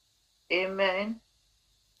Amen.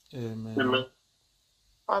 Amen. Amen.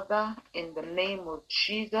 Father, in the name of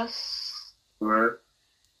Jesus, Amen.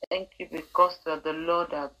 thank you because you are the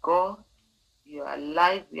Lord our God. You are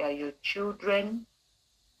alive. We are your children.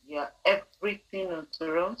 You are everything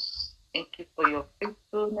unto us. Thank you for your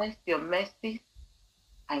faithfulness, your mercy,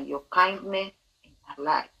 and your kindness in our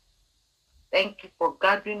life. Thank you for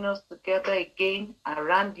gathering us together again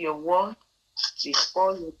around your word,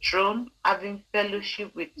 before your throne, having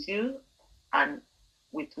fellowship with you and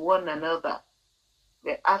with one another.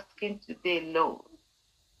 We're asking today, Lord,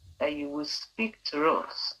 that you will speak to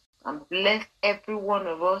us and bless every one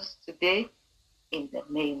of us today in the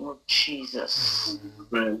name of Jesus.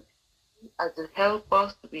 Amen. As you help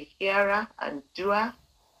us to be hearer and doer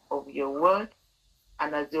of your word,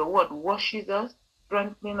 and as your word washes us,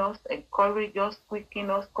 strengthens us, encourages us, quickens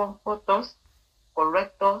us, comforts us,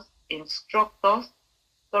 corrects us, instructs us,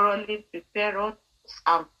 thoroughly prepare us,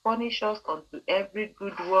 and furnish us unto every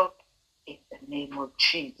good work in the name of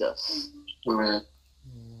Jesus. Amen.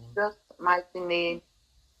 In Jesus' mighty name,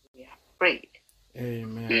 we have prayed.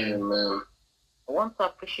 Amen. Amen. I want to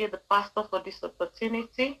appreciate the pastor for this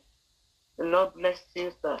opportunity. The Lord bless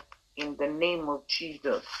you, sir, in the name of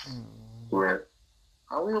Jesus. Amen.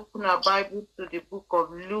 And we open our Bible to the book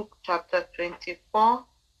of Luke, chapter 24.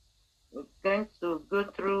 We're going to go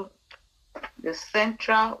through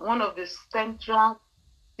one of the central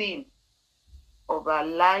themes of our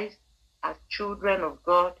lives as children of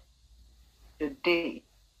God today.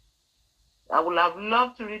 I would have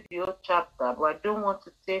loved to read the whole chapter, but I don't want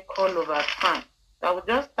to take all of our time. I will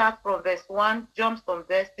just start from verse 1, jump some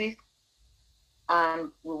verses,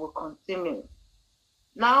 and we will continue.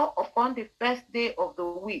 Now, upon the first day of the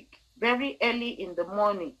week, very early in the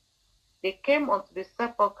morning, they came unto the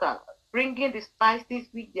sepulchre, bringing the spices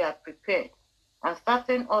which they had prepared, and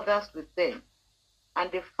certain others with them.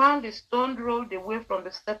 And they found the stone rolled away from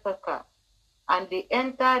the sepulchre. And they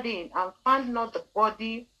entered in and found not the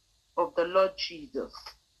body of the Lord Jesus.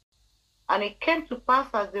 And it came to pass,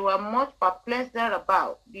 as they were much perplexed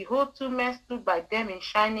thereabout, behold, two men stood by them in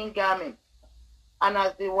shining garments. And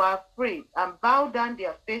as they were afraid, and bowed down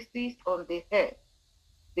their faces on the earth,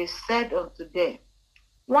 they said unto them,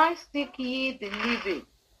 Why seek ye the living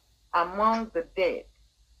among the dead?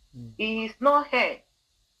 He is not here,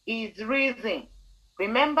 he is risen.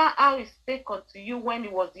 Remember how he spake unto you when he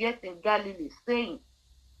was yet in Galilee, saying,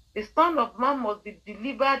 The Son of Man must be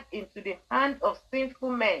delivered into the hand of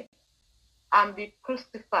sinful men, and be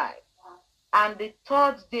crucified, and the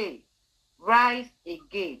third day rise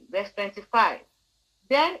again. Verse 25.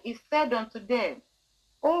 Then he said unto them,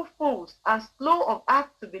 O fools, and slow of heart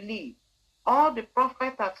to believe all the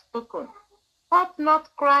prophets have spoken. Ought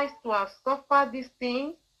not Christ to have suffered these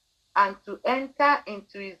things, and to enter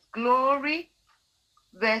into his glory?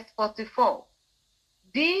 Verse 44.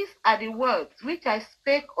 These are the words which I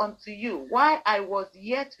spake unto you while I was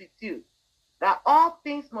yet with you, that all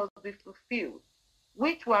things must be fulfilled,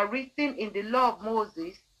 which were written in the law of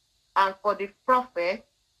Moses, and for the prophet,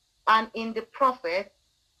 and in the prophet,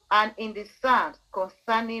 and in the Psalms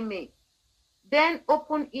concerning me. Then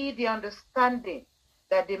open ye the understanding,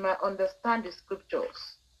 that they may understand the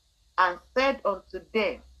scriptures. And said unto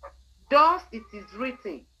them, Thus it is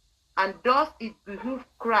written, and thus it behooved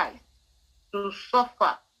Christ to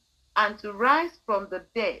suffer, and to rise from the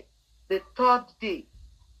dead the third day,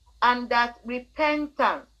 and that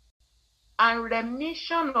repentance and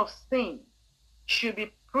remission of sin should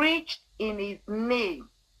be preached in his name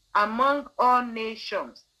among all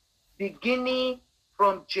nations, beginning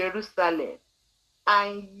from Jerusalem.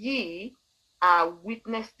 And ye are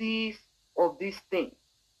witnesses of these things.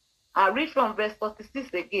 I read from verse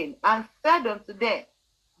 46 again. And said unto them,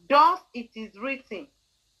 Thus it is written,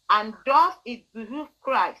 and thus it behooved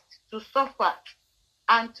Christ to suffer,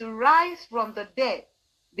 and to rise from the dead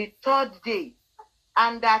the third day,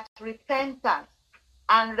 and that repentance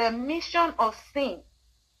and remission of sin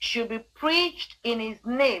should be preached in his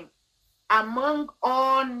name among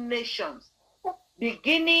all nations,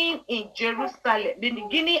 beginning at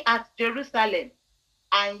Jerusalem,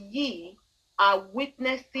 and ye are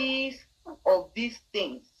witnesses of these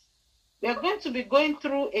things. We are going to be going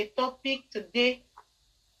through a topic today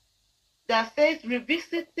that says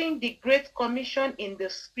revisiting the Great Commission in the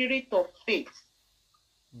spirit of faith.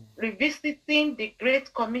 Revisiting the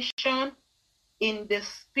Great Commission in the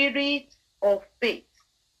spirit of faith.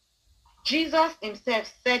 Jesus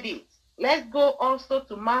himself said it. Let's go also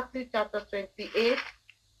to Matthew chapter 28,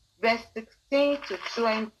 verse 16 to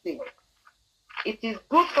 20. It is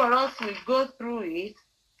good for us to go through it.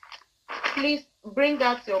 Please bring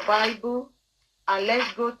out your Bible and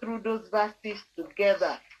let's go through those verses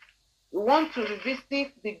together. We want to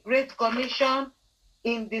revisit the Great Commission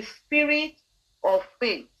in the spirit of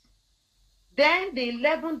faith. Then the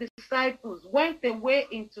 11 disciples went away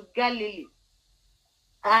into Galilee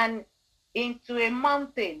and into a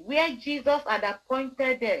mountain where Jesus had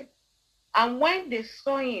appointed them. And when they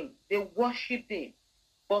saw him, they worshipped him,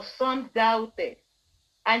 but some doubted.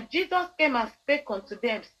 And Jesus came and spake unto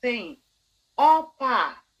them, saying, All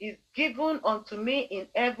power is given unto me in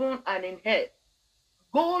heaven and in earth.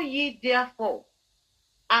 Go ye therefore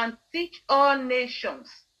and teach all nations,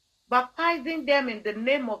 baptizing them in the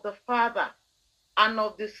name of the Father and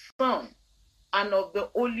of the Son and of the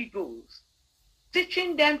Holy Ghost,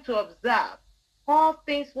 teaching them to observe all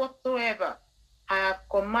things whatsoever I have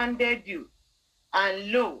commanded you.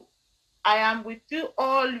 And lo, I am with you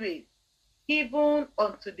always, even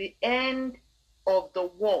unto the end of the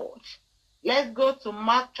world. Let's go to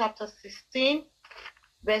Mark chapter 16,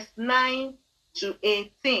 verse 9 to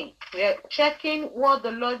 18. We are checking what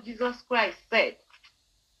the Lord Jesus Christ said.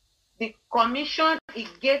 The commission he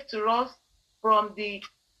gave to us from the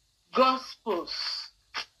Gospels.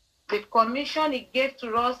 The commission he gave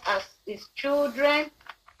to us as his children,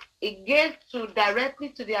 he gave directly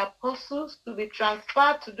to the apostles to be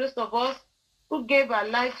transferred to those of us who gave our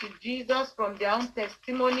life to Jesus from their own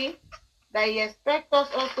testimony, that he expects us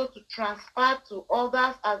also to transfer to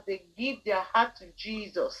others as they give their heart to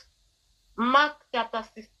Jesus. Mark chapter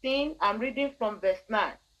 16, I'm reading from verse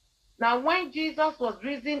 9. Now when Jesus was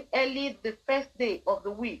risen early the first day of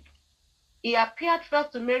the week, he appeared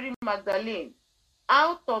first to Mary Magdalene,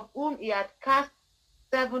 out of whom he had cast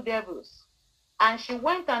 7 devils. And she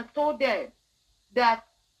went and told them that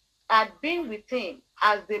had been with him,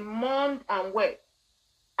 as they mourned and wept.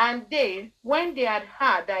 And they, when they had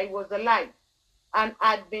heard that he was alive, and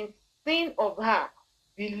had been seen of her,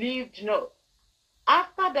 believed not.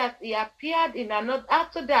 After that he appeared in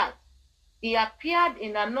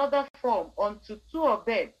another form unto 2 of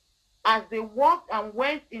them, as they walked and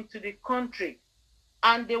went into the country.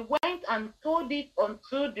 And they went and told it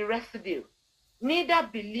unto the residue. Neither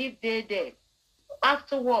believed they them.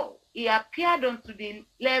 Afterward he appeared unto the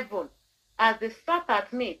 11, as they sat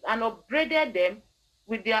at meat, and upbraided them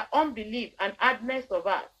with their unbelief and hardness of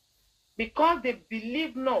heart, because they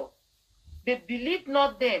believed not. They believed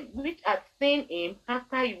not them which had seen him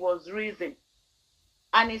after he was risen.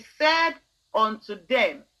 And he said unto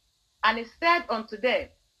them,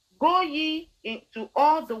 Go ye into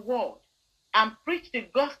all the world, and preach the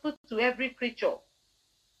gospel to every creature.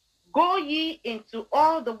 Go ye into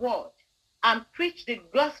all the world, and preach the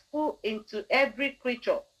gospel into every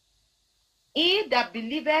creature. He that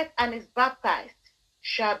believeth and is baptized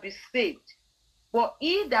shall be saved, but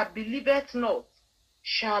he that believeth not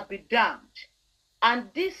shall be damned. And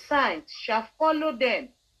these signs shall follow them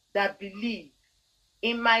that believe.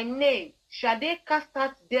 In my name shall they cast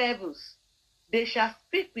out devils. They shall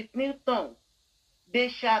speak with new tongues. They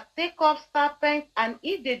shall take up serpents, and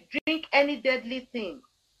if they drink any deadly thing,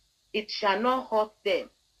 it shall not hurt them.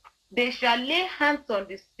 They shall lay hands on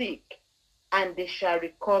the sick, and they shall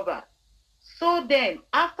recover. So then,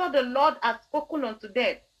 after the Lord had spoken unto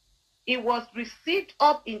them, he was received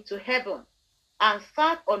up into heaven, and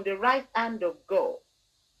sat on the right hand of God.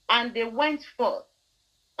 And they went forth,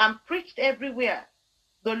 and preached everywhere,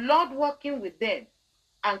 the Lord working with them,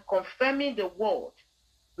 and confirming the word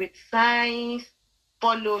with signs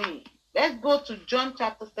following. Let's go to John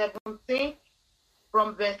chapter 17,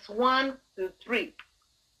 from verse 1 to 3.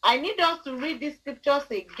 I need us to read these scriptures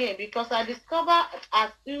again, because I discover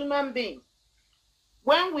as human beings,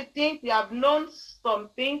 when we think we have known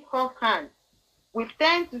something offhand, we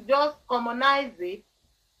tend to just commonize it,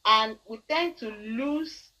 and we tend to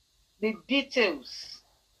lose the details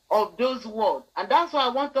of those words. And that's why I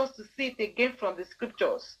want us to see it again from the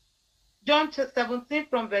scriptures. John 17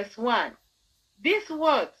 from verse 1. These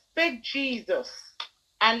words spake Jesus,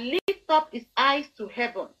 and lifted up his eyes to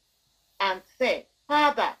heaven, and said,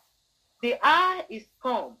 Father, the hour is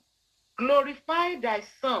come. Glorify thy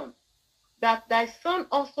Son, that thy Son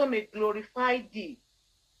also may glorify thee,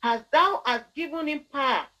 as thou hast given him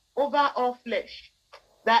power over all flesh,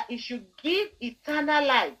 that he should give eternal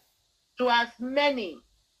life to as many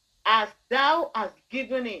as thou hast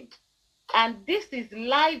given him. And this is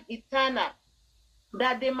life eternal,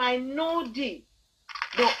 that they might know thee,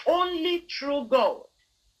 the only true God,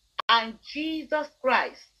 and Jesus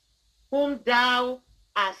Christ, whom thou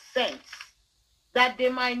hast sent. That they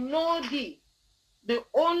might know thee, the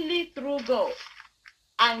only true God,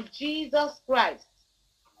 and Jesus Christ,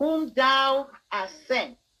 whom thou hast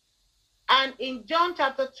sent. And in John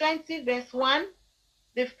chapter 20, verse 1,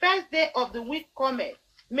 the first day of the week cometh,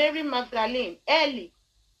 Mary Magdalene, early,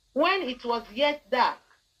 when it was yet dark,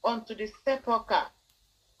 unto the sepulchre,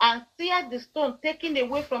 and seeth the stone taken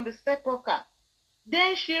away from the sepulchre.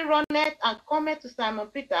 Then she runneth and cometh to Simon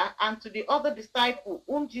Peter and to the other disciple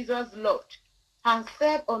whom Jesus loved, and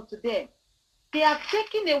said unto them, They have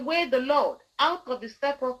taken away the Lord out of the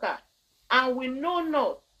sepulchre, and we know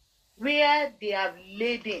not where they have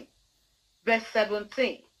laid him. Verse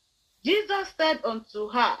 17. Jesus said unto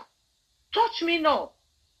her, Touch me not,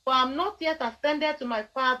 for I am not yet ascended to my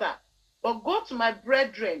Father, but go to my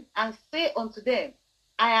brethren and say unto them,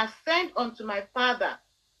 I ascend unto my Father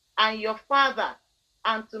and your Father,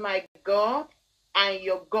 and to my God and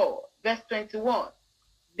your God. Verse 21.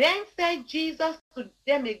 Then said Jesus to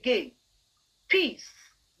them again, Peace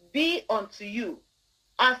be unto you.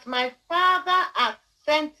 As my Father hath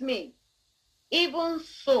sent me, even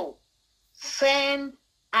so send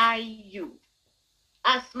I you.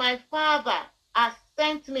 As my Father hath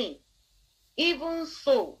sent me, even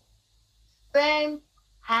so send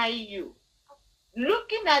I you.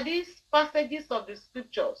 Looking at these passages of the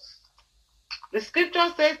scriptures, the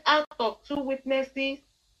scripture says, out of two witnesses,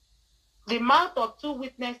 the mouth of two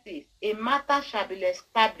witnesses, a matter shall be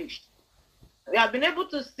established. We have been able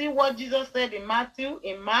to see what Jesus said in Matthew,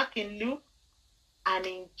 in Mark, in Luke, and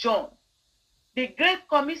in John. The Great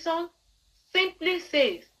Commission simply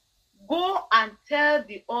says, go and tell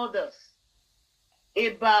the others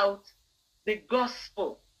about the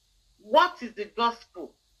gospel. What is the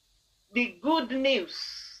gospel? The good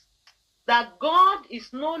news that God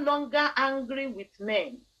is no longer angry with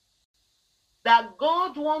men, that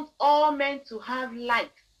God wants all men to have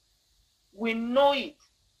life. We know it.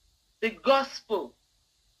 The gospel,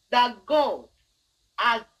 that God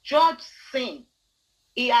has judged sin.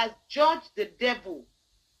 He has judged the devil.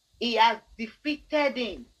 He has defeated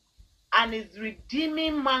him and is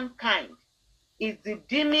redeeming mankind. Is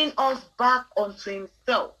redeeming us back unto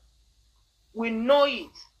himself. We know it.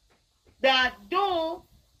 That though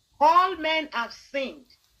all men have sinned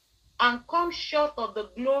and come short of the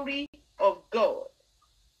glory of God,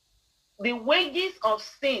 the wages of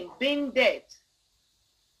sin being death,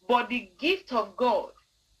 but the gift of God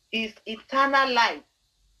is eternal life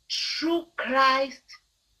through Christ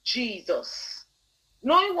Jesus.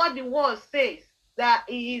 Knowing what the word says, that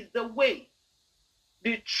he is the way,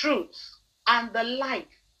 the truth, and the life.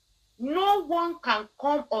 No one can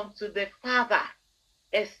come unto the Father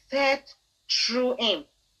except through him.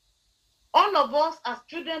 All of us as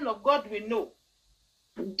children of God, we know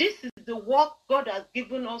this is the work God has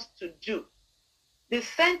given us to do. The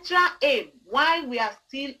central aim, while we are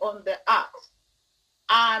still on the earth,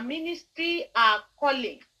 our ministry, our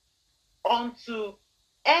calling unto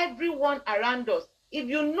everyone around us. If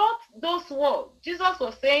you note those words, Jesus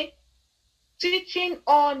was saying, teaching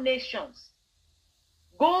all nations,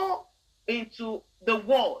 go into the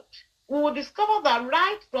world. We will discover that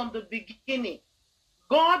right from the beginning,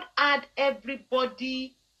 God had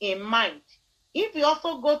everybody in mind. If you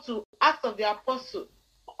also go to Acts of the Apostles,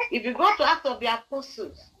 if you go to Acts of the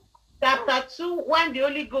Apostles, chapter 2, when the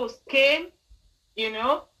Holy Ghost came, we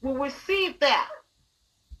will see it there.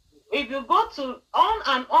 If you go to on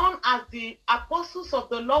and on as the apostles of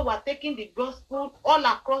the Lord were taking the gospel all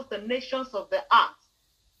across the nations of the earth,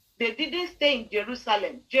 they didn't stay in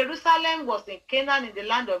Jerusalem. Jerusalem was in Canaan, in the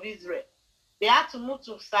land of Israel. They had to move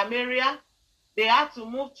to Samaria. They had to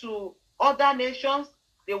move to other nations.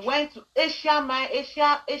 They went to Asia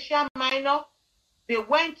Minor. They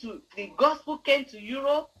went to, the gospel came to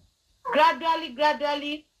Europe.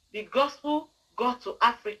 Gradually, the gospel got to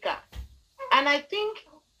Africa. And I think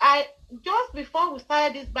just before we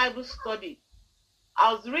started this Bible study,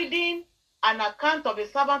 I was reading an account of a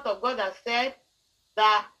servant of God that said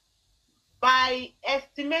that by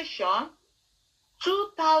estimation,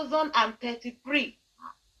 2033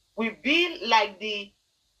 will be like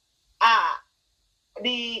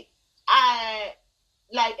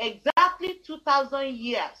like exactly 2,000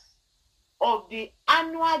 years of the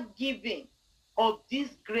annual giving of this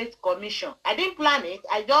Great Commission. I didn't plan it.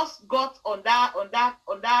 I just got on that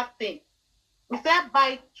thing. We said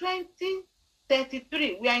by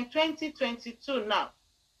 2033, we are in 2022 now.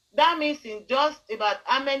 That means in just about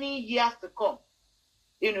how many years to come?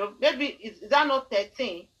 Maybe is that not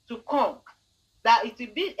 13 to come? That it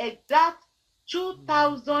will be exact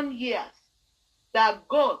 2,000 years that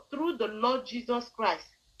God, through the Lord Jesus Christ,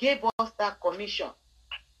 gave us that commission.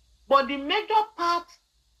 But the major part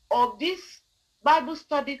of this Bible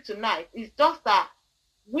study tonight is just that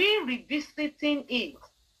we're revisiting it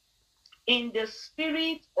in the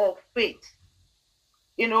spirit of faith.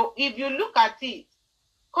 If you look at it,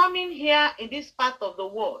 coming here in this part of the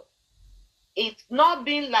world, it's not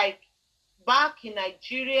been like back in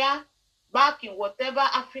Nigeria, back in whatever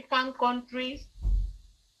African countries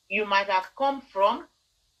you might have come from,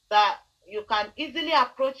 that you can easily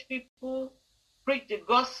approach people, preach the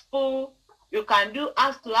gospel. You can do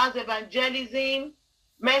house-to-house evangelism,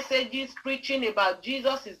 messages preaching about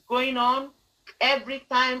Jesus is going on every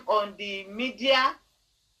time on the media.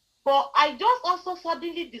 But I just also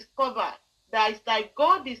suddenly discovered that it's like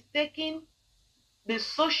God is taking the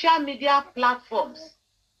social media platforms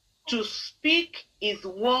to speak his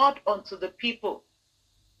word unto the people.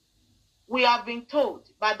 We have been told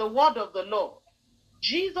by the word of the Lord,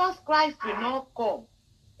 Jesus Christ will not come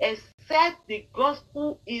except the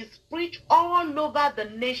gospel is preached all over the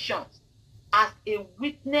nations as a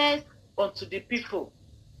witness unto the people,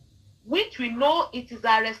 which we know it is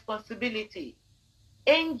our responsibility.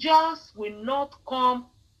 Angels will not come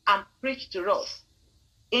and preach to us.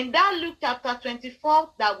 In that Luke chapter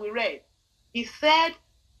 24 that we read, he said,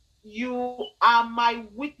 you are my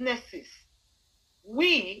witnesses.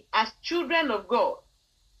 We, as children of God,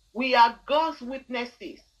 we are God's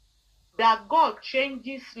witnesses that God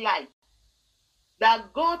changes life,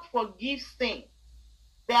 that God forgives sin,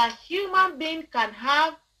 that human being can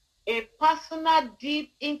have a personal,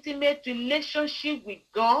 deep, intimate relationship with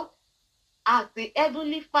God as the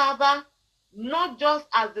Heavenly Father, not just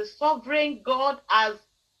as the sovereign God, as,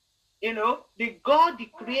 the God,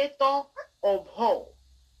 the creator of all.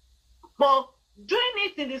 But doing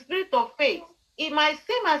it in the spirit of faith, it might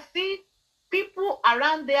seem as if people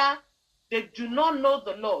around there, they do not know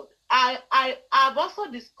the Lord. I've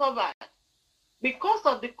also discovered, because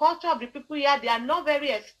of the culture of the people here, they are not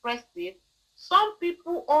very expressive. Some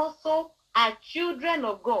people also are children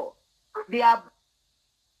of God. They are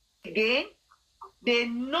again, they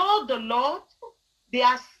know the Lord, they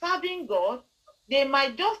are serving God. They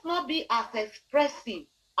might just not be as expressive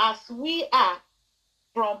as we are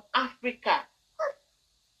from Africa.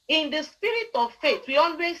 In the spirit of faith, we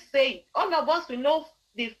always say it. All of us, we know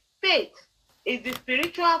the faith is the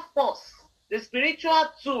spiritual force, the spiritual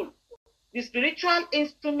tool, the spiritual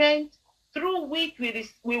instrument through which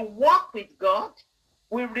we walk with God,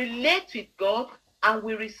 we relate with God, and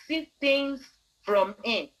we receive things from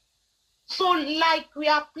him. So like we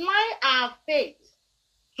apply our faith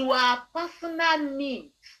to our personal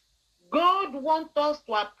needs, God wants us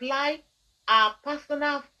to apply our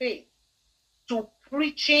personal faith to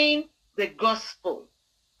preaching the gospel.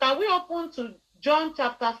 Can we open to John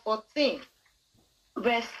chapter 14,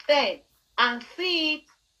 verse 10, and see it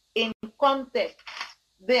in context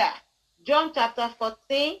there? John chapter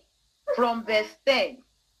 14, from verse 10.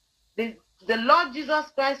 The Lord Jesus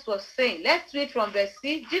Christ was saying, let's read from verse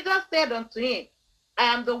 6. Jesus said unto him, I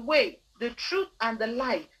am the way, the truth, and the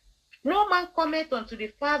life. No man cometh unto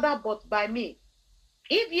the Father but by me.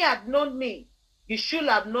 If ye had known me, you should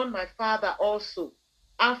have known my Father also.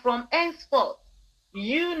 And from henceforth,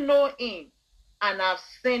 you know him and have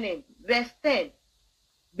seen him. Verse 10.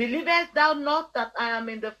 Believest thou not that I am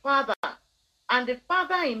in the Father, and the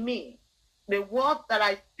Father in me? The word that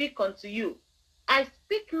I speak unto you, I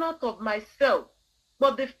speak not of myself,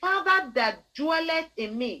 but the Father that dwelleth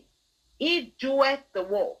in me, he doeth the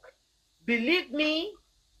work. Believe me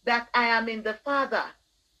that I am in the Father,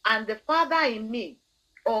 and the Father in me,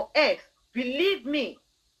 or else believe me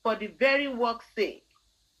for the very work's sake.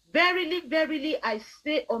 Verily, verily, I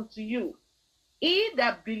say unto you, he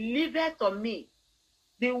that believeth on me,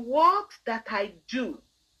 the works that I do,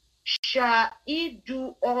 shall he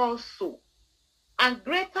do also. And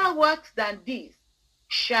greater works than these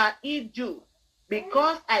shall he do,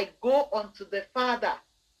 because I go unto the Father.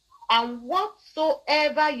 And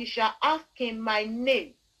whatsoever you shall ask in my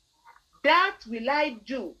name, that will I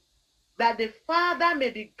do, that the Father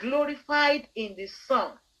may be glorified in the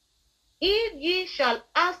Son. If ye shall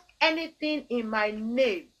ask anything in my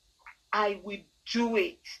name, I will do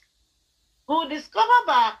it. We'll discover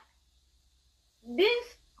that this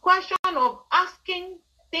question of asking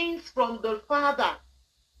things from the Father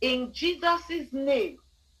in Jesus' name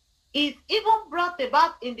is even brought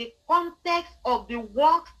about in the context of the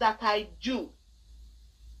works that I do.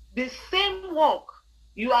 The same work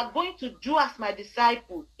you are going to do as my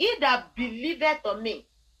disciple. He that believeth on me.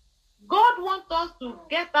 God wants us to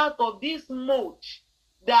get out of this mode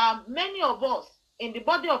that many of us in the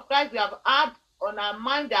body of Christ, we have had on our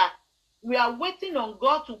mind that we are waiting on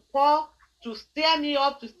God to pour, to stir me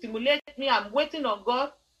up, to stimulate me. I'm waiting on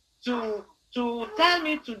God to tell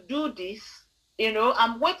me to do this.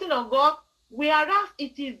 I'm waiting on God. Whereas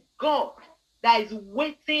it is God that is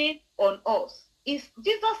waiting on us.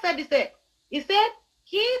 Jesus said, he said,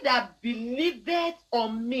 he that believeth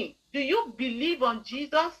on me. Do you believe on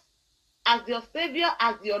Jesus as your Savior,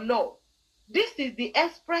 as your Lord? This is the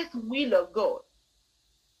express will of God.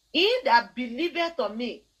 He that believeth on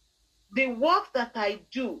me, the works that I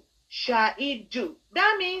do shall he do.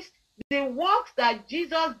 That means the works that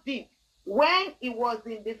Jesus did when he was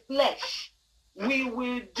in the flesh, we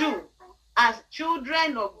will do as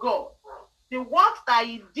children of God. The works that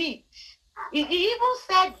he did, he even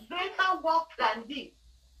said, greater works than this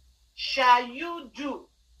shall you do,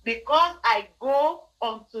 because I go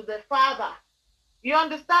unto the Father. You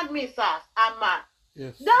understand me, sirs? Amen.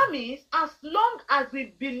 Yes. That means as long as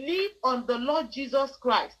we believe on the Lord Jesus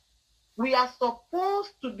Christ, we are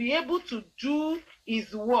supposed to be able to do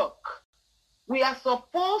his work. We are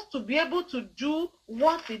supposed to be able to do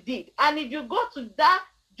what he did. And if you go to that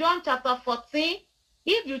John chapter 14,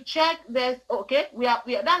 if you check this, okay,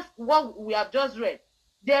 that's what we have just read.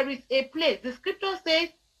 There is a place. The scripture says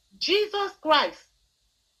Jesus Christ,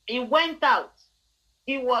 he went out.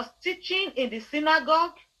 He was teaching in the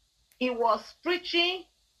synagogue. He was preaching.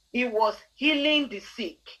 He was healing the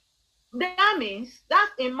sick. That means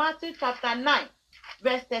that's in Matthew chapter 9,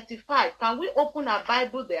 verse 35. Can we open our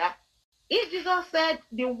Bible there? If Jesus said,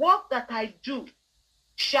 the work that I do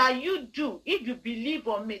shall you do if you believe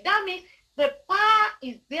on me. That means the power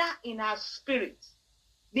is there in our spirit.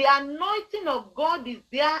 The anointing of God is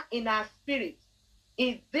there in our spirit.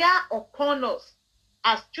 Is there upon us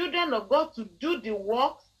as children of God to do the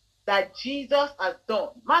works that Jesus has done.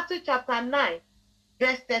 Matthew chapter 9,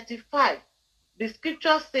 verse 35. The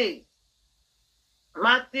scripture says,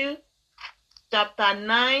 Matthew chapter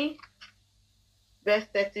 9, verse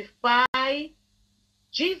 35.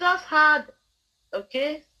 Jesus had,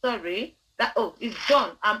 it's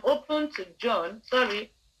John. I'm open to John.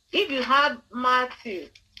 Sorry. If you have Matthew,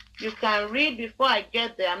 you can read before I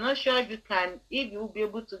get there. I'm not sure if you'll be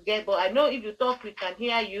able to get, but I know if you talk, we can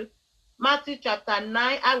hear you. Matthew chapter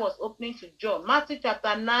 9, I was opening to John. Matthew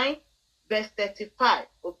chapter 9, verse 35.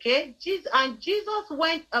 Okay? Jesus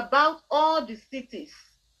went about all the cities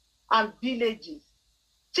and villages,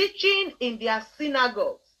 teaching in their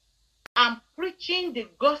synagogues and preaching the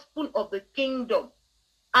gospel of the kingdom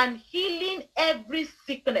and healing every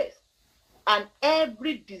sickness and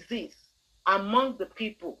every disease among the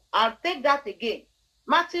people. I'll take that again.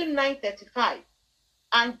 Matthew 9:35.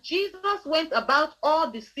 And Jesus went about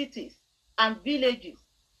all the cities and villages,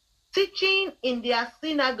 teaching in their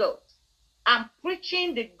synagogues and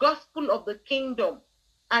preaching the gospel of the kingdom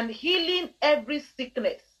and healing every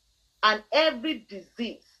sickness and every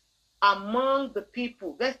disease among the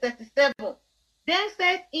people. Verse 37. Then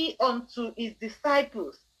said he unto his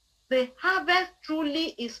disciples, the harvest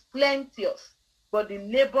truly is plenteous, but the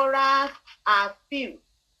laborers are few.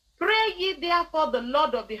 Pray ye therefore the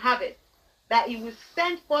Lord of the harvest, that he will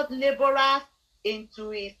send forth laborers into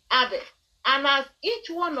his harvest. And as each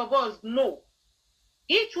one of us know,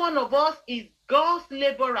 each one of us is God's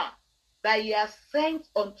laborer that he has sent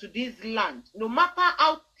unto this land. No matter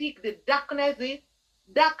how thick the darkness is,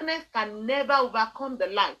 darkness can never overcome the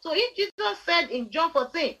light. So if Jesus said in John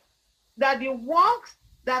 14 that the works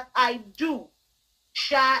that I do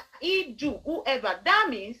shall he do, whoever, that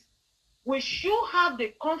means we should have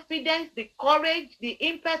the confidence, the courage, the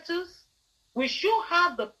impetus. We should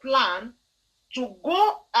have the plan to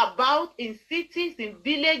go about in cities, in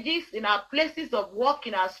villages, in our places of work,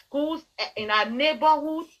 in our schools, in our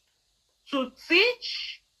neighborhood, to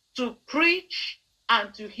teach, to preach,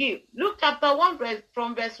 and to heal. Luke chapter 1,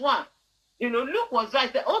 from verse 1. Luke was right.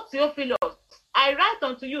 He said, "O Theophilus, I write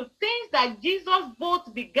unto you things that Jesus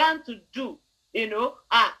both began to do,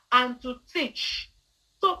 and to teach."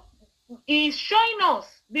 So he's showing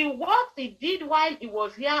us the works he did while he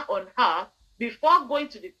was here on earth before going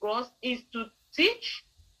to the cross is to teach,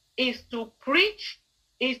 is to preach,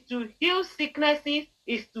 is to heal sicknesses,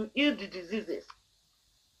 is to heal the diseases.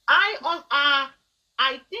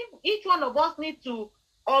 I think each one of us needs to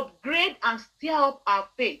upgrade and stir up our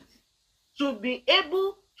faith to be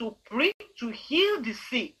able to preach, to heal the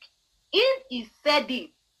sick. If he said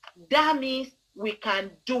it, that means we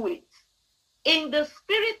can do it. In the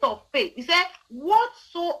spirit of faith, he said,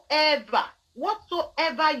 whatsoever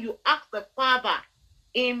you ask the Father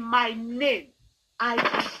in my name, I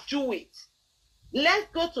will do it. Let's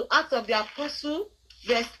go to Acts of the Apostle,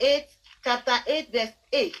 verse 8, chapter 8, verse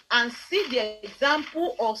 8, and see the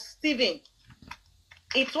example of Stephen.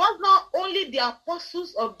 It was not only the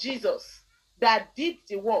apostles of Jesus that did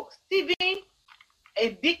the work. Stephen, a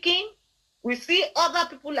deacon. We see other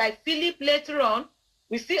people like Philip later on.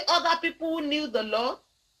 We see other people who knew the Lord.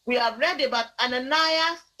 We have read about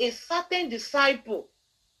Ananias, a certain disciple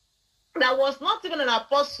that was not even an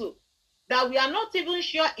apostle, that we are not even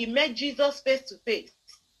sure he met Jesus face to face,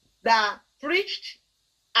 that preached,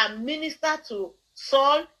 and ministered to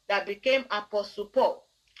Saul that became Apostle Paul.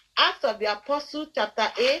 Acts of the Apostle,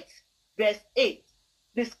 chapter 8, verse 8.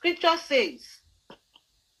 The scripture says,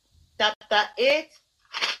 chapter 8,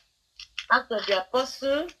 Acts of the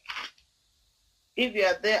Apostle, if you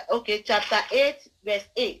are there, okay, chapter 8, verse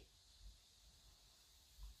 8.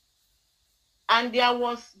 And there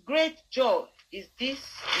was great joy. Is this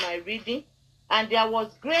my reading? And there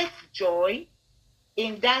was great joy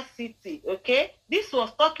in that city, okay? This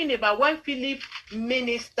was talking about when Philip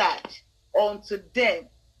ministered unto them.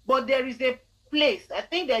 But there is a place, I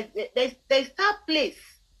think there's that place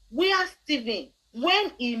where Stephen,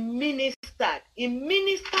 when he ministered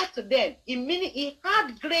to them. He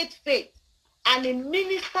had great faith, and he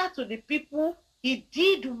ministered to the people. He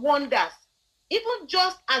did wonders, even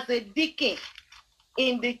just as a deacon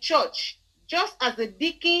in the church. He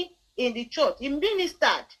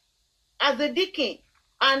ministered as a deacon,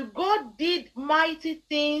 and God did mighty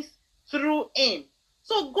things through him.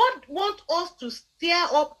 So God wants us to stir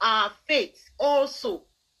up our faith also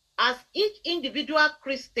as each individual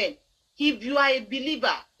Christian. If you are a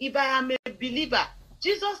believer, if I am a believer,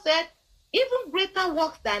 Jesus said, even greater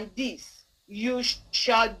works than this you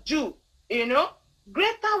shall do.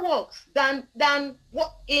 Greater works than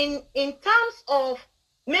what in terms of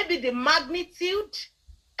maybe the magnitude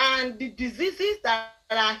and the diseases that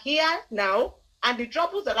are here now and the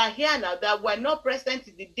troubles that are here now that were not present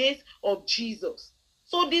in the days of Jesus.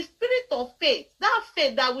 So the spirit of faith, that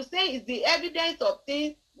faith that we say is the evidence of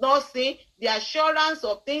things not seen, the assurance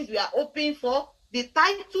of things we are hoping for, the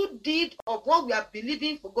title deed of what we are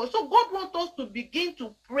believing for God. So God wants us to begin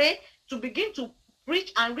to pray, to begin to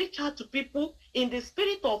preach and reach out to people in the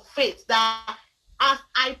spirit of faith, that as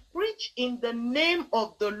I preach in the name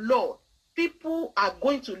of the Lord, people are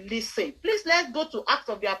going to listen. Please, let's go to Acts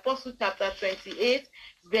of the Apostles chapter 28,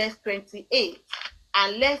 verse 28,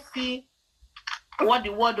 and let's see what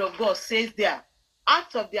the word of God says there.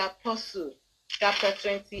 Acts of the Apostles chapter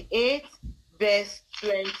 28, verse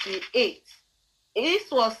 28.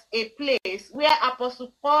 This was a place where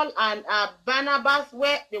Apostle Paul and Barnabas,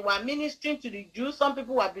 where they were ministering to the Jews. Some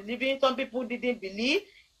people were believing, some people didn't believe,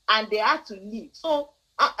 and they had to leave. So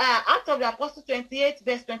Acts of the Apostles 28,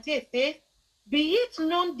 verse 28 says, be it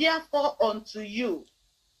known therefore unto you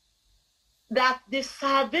that the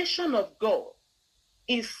salvation of God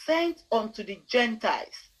is sent unto the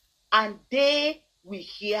Gentiles, and they will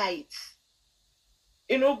hear it.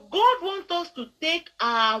 God wants us to take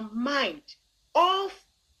our mind off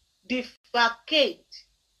the facade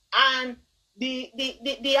and the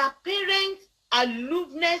apparent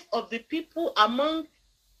aloofness of the people among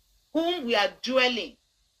whom we are dwelling,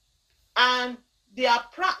 and their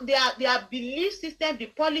belief system, the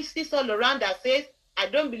policies all around that says, I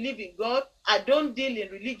don't believe in God, I don't deal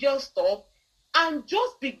in religious stuff, and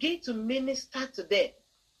just begin to minister to them.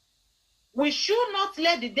 We should not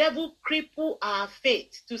let the devil cripple our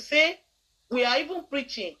faith to say, we are even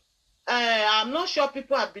preaching, I'm not sure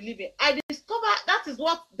people are believing. I discover that is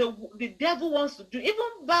what the devil wants to do.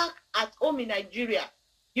 Even back at home in Nigeria,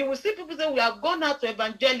 you will see people say, we have gone out to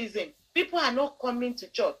evangelism. People are not coming to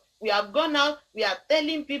church. We have gone out, we are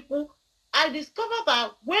telling people. I discovered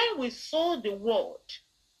that when we saw the word,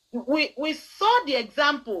 we saw the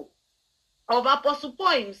example of Apostle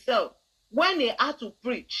Paul himself when he had to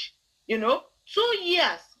preach. 2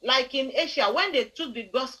 years, like in Asia, when they took the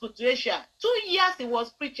gospel to Asia, 2 years he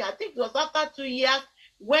was preaching. I think it was after 2 years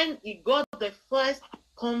when he got the first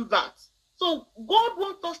converts. So God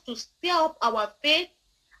wants us to stir up our faith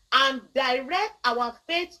and direct our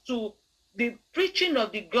faith to the preaching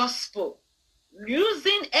of the gospel,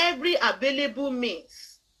 using every available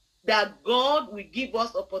means that God will give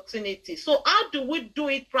us opportunity. So how do we do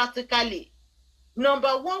it practically? Number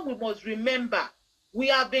one, we must remember we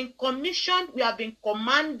have been commissioned, we have been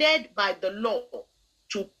commanded by the law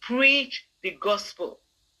to preach the gospel.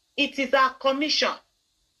 It is our commission.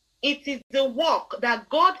 It is the work that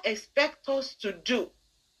God expects us to do.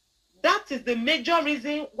 That is the major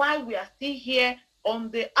reason why we are still here on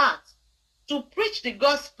the earth, to preach the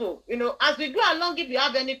gospel. As we go along, if you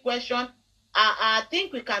have any question, I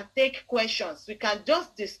think we can take questions. We can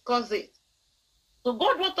just discuss it. So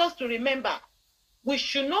God wants us to remember, we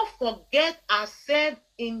should not forget ourselves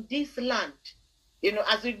in this land.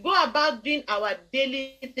 As we go about doing our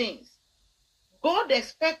daily things, God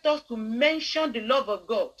expects us to mention the love of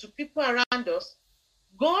God to people around us.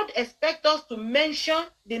 God expects us to mention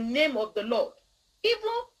the name of the Lord.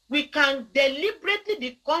 Even we can deliberately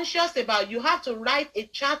be conscious about, you have to write a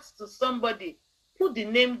chat to somebody, put the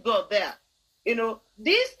name God there.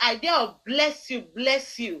 This idea of bless you,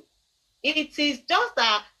 it is just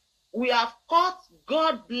we have cut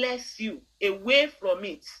God bless you away from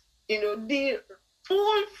it. The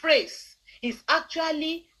full phrase is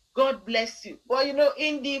actually God bless you. But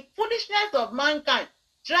in the foolishness of mankind,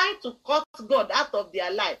 trying to cut God out of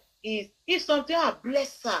their life is if something,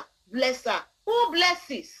 bless her, bless her. Who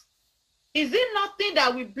blesses? Is it nothing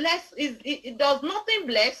that we bless? It does nothing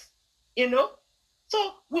bless?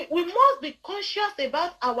 So we must be conscious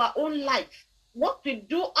about our own life. What we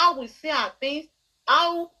do, how we say our things,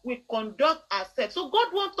 how we conduct ourselves. So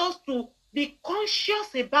God wants us to be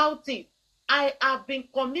conscious about it. I have been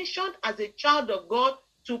commissioned as a child of God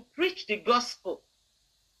to preach the gospel.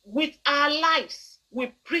 With our lives,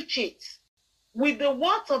 we preach it. With the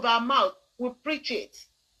words of our mouth, we preach it.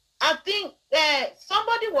 I think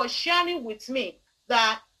somebody was sharing with me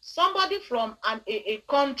that somebody from a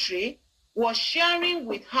country was sharing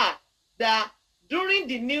with her that during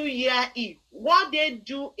the New Year Eve, what they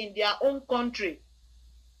do in their own country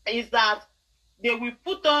is that they will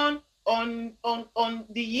put on the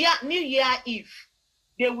New Year Eve,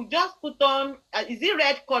 they will just put on, is it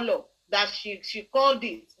red color that she called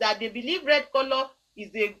it, that they believe red color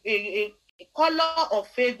is a color of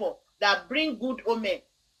favor that bring good omen.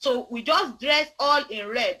 So we just dress all in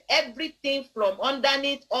red, everything from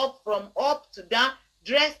underneath from up to down,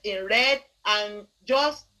 dress in red, and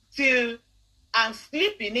just and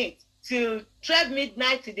sleep in it till 12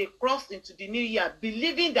 midnight till they cross into the new year,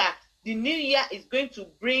 believing that the new year is going to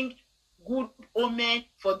bring good omen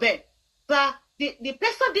for them. But the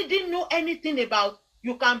person didn't know anything about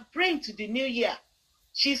you can pray into the new year.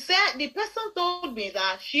 She said, the person told me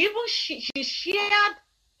that she shared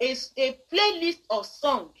a playlist of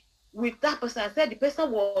songs with that person. I said the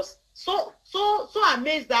person was so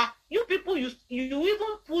amazed that you people, you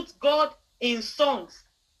even put God in songs.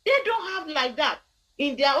 They don't have like that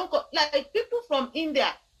in their own, like people from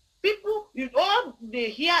India. People, you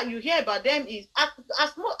hear about them is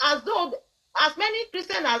as though as many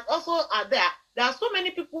Christians as also are there. There are so many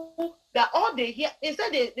people that all they hear,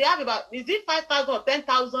 instead they have about, is it 5,000 or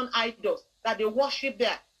 10,000 idols that they worship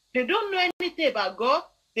there. They don't know anything about God.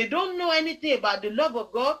 They don't know anything about the love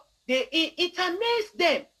of God. It amazes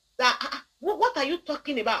them that, what are you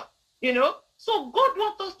talking about? So God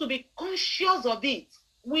wants us to be conscious of it.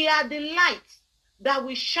 We are the light that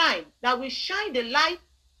we shine the light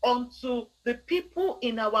unto the people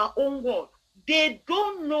in our own world. They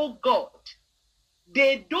don't know God.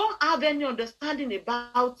 They don't have any understanding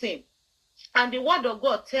about him. And the word of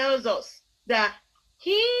God tells us that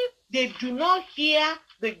if they do not hear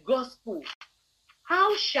the gospel,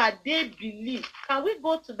 how shall they believe? Can we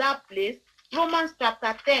go to that place? Romans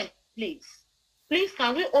chapter 10, please. Please,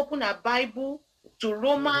 can we open a Bible to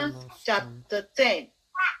Romans chapter 10?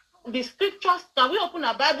 The scriptures, can we open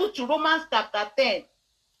a Bible to Romans chapter 10?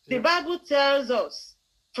 The Bible tells us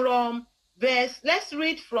let's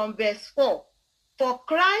read from verse 4. For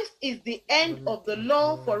Christ is the end of the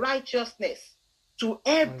law for righteousness to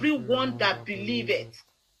everyone that believeth.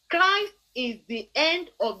 Christ is the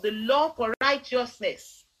end of the law for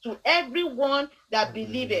righteousness to everyone that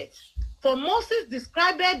believeth. For Moses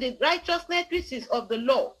described the righteousness which is of the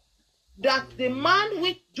law, that the man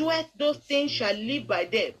which doeth those things shall live by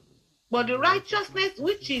them. But the righteousness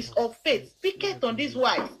which is of faith speaketh on this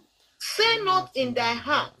wise, say not in thy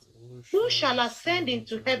heart, who shall ascend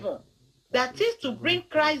into heaven? That is to bring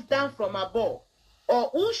Christ down from above. Or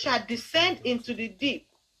who shall descend into the deep?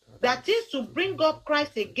 That is to bring up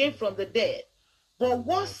Christ again from the dead. But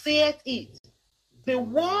what saith it? The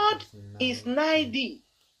word is nigh thee,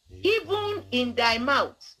 even in thy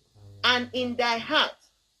mouth and in thy heart.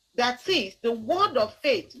 That is the word of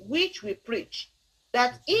faith which we preach.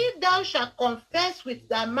 That if thou shalt confess with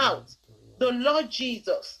thy mouth the Lord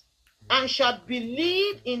Jesus, and shalt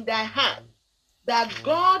believe in thy heart that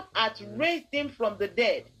God hath raised him from the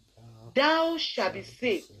dead, thou shalt be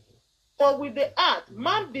saved. For with the heart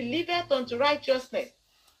man believeth unto righteousness,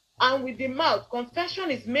 and with the mouth confession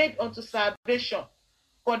is made unto salvation.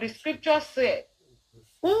 For the scripture said,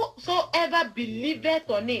 whosoever believeth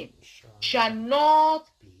on him shall not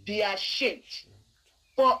be ashamed.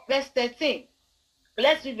 For verse 13,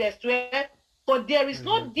 let's read verse 12. For there is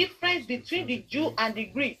no difference between the Jew and the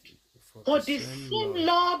Greek, for the same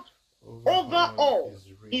Lord over all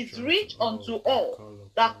is rich unto all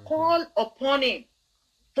that call upon him.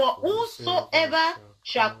 For whosoever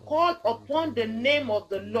shall call upon the name of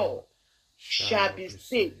the Lord shall be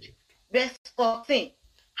saved. Verse 14.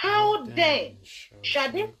 How then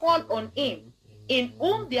shall they call on him in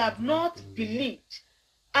whom they have not believed?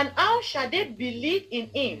 And how shall they believe in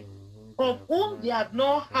him of whom they have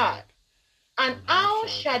not heard? And how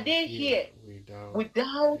shall they hear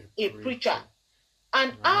without a preacher?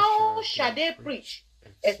 And how shall they preach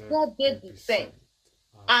except they be sent?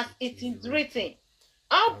 As it is written,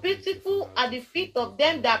 how beautiful are the feet of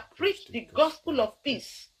them that preach the gospel of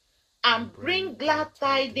peace and bring glad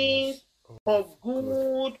tidings of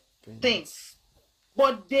good things.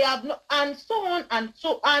 But they have not, and so on and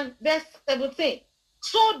so on. Verse 17.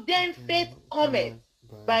 So then faith cometh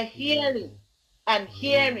by hearing, and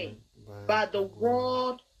hearing by the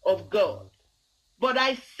word of God. But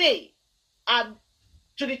I say,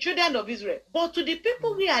 to the children of Israel, but to the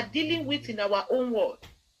people we are dealing with in our own world,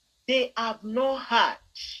 they have not heard.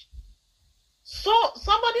 So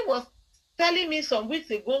somebody was telling me some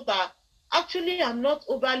weeks ago that actually I'm not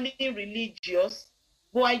overly religious,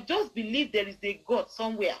 but I just believe there is a God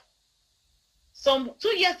somewhere. 2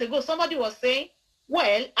 years ago, somebody was saying,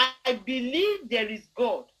 well, I believe there is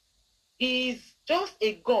God. He is just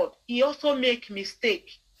a God. He also makes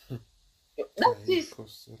mistakes. That is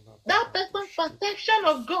that person's perception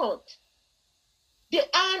of God.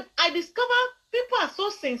 And I discovered people are so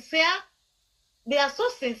sincere. They are so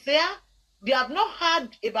sincere. They have not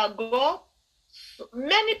heard about God. So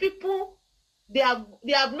many people, they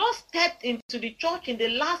have not stepped into the church in the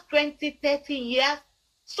last 20, 30 years.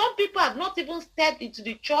 Some people have not even stepped into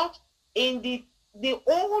the church in the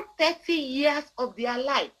old 30 years of their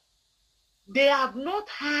life. They have not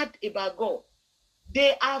heard about God.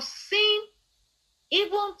 They have seen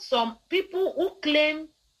even some people who claim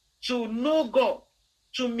to know God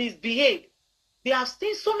to misbehave. They have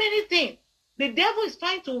seen so many things. The devil is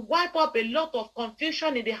trying to wipe up a lot of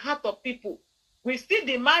confusion in the heart of people. We see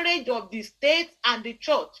the marriage of the state and the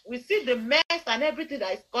church. We see the mess and everything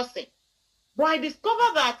that is causing. But I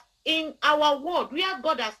discovered that in our world, where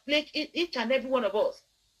God has placed each and every one of us,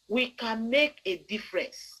 we can make a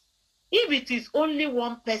difference. If it is only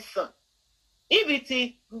one person, if it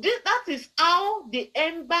is, that is how the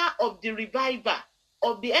ember of the revival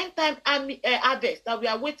of the end time harvest that we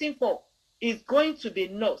are waiting for is going to be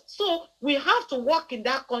nursed. So we have to walk in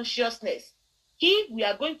that consciousness. If we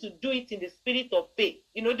are going to do it in the spirit of faith,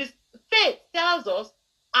 this faith tells us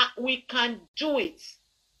we can do it.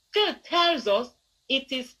 Faith tells us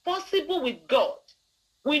it is possible with God.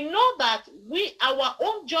 We know that our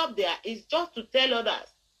own job there is just to tell others.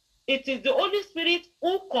 It is the Holy Spirit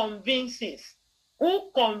who convinces, who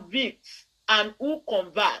convicts, and who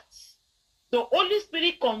converts. The Holy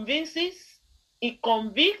Spirit convinces, He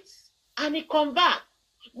convicts, and He converts.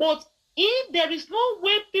 But if there is no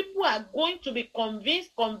way people are going to be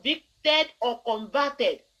convinced, convicted, or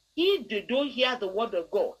converted, if they don't hear the word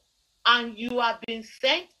of God, and you have been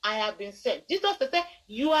sent, I have been sent. Jesus said,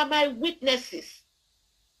 you are my witnesses.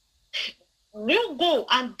 You go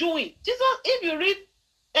and do it. Jesus, if you read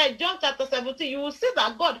John chapter 17, you will see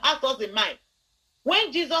that God has us in mind.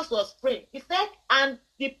 When Jesus was praying, He said, and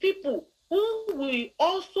the people who will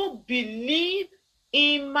also believe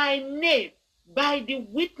in my name by the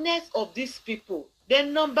witness of these people.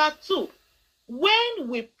 Then number 2, when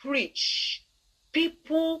we preach,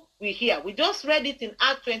 people will hear. We just read it in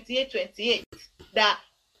Acts 28:28 that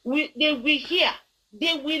they will hear,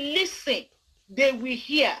 they will listen, they will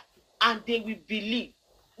hear, and they will believe.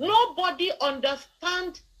 Nobody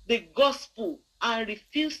understands the gospel and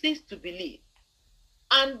refuses to believe.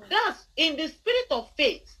 And thus, in the spirit of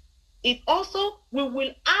faith, we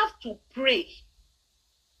will have to pray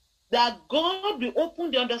that God will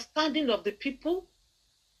open the understanding of the people.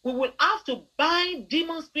 We will have to bind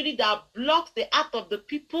demon spirit that blocks the heart of the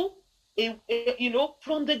people,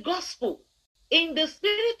 from the gospel. In the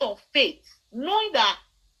spirit of faith, knowing that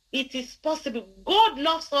it is possible. God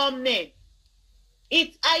loves all men.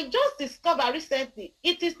 I just discovered recently,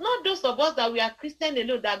 it is not those of us that we are Christian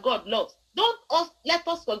alone that God loves. Let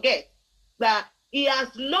us forget that He has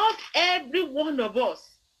loved every one of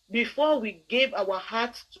us before we gave our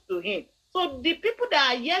hearts to Him. So the people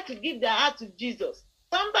that are yet to give their heart to Jesus,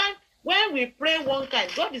 sometimes when we pray one kind,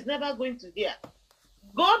 God is never going to hear.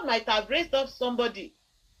 God might have raised up somebody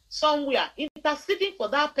somewhere interceding for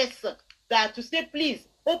that person that to say, please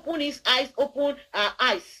open his eyes, open our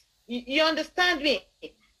eyes. You understand me?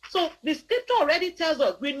 So the scripture already tells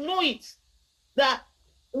us, we know it, that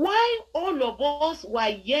while all of us were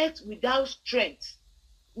yet without strength,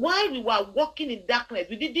 while we were walking in darkness,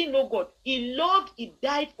 we didn't know God. He loved, He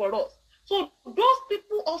died for us. So those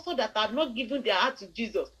people also that have not given their heart to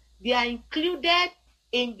Jesus, they are included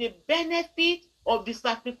in the benefit of the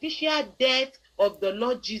sacrificial death of the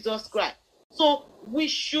Lord Jesus Christ. So we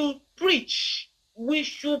should preach. We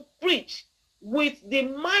should preach with the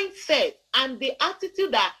mindset and the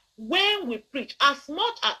attitude that when we preach, as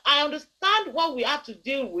much as I understand what we have to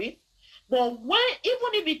deal with, but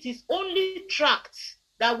even if it is only tracts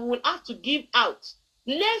that we will have to give out,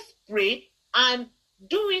 let's pray and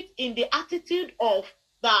do it in the attitude of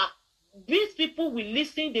that these people will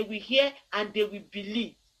listen, they will hear, and they will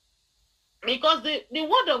believe. Because the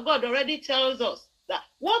word of God already tells us that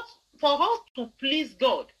for us to please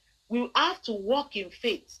God, we have to walk in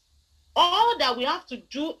faith. All that we have to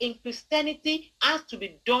do in Christianity has to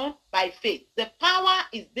be done by faith. The power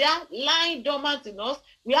is there, lying dormant in us.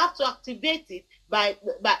 We have to activate it by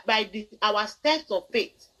our steps of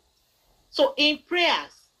faith. So in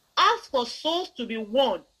prayers, ask for souls to be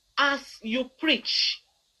won as you preach.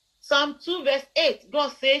 Psalm 2 verse 8,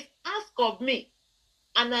 God says, ask of me,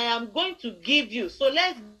 and I am going to give you. So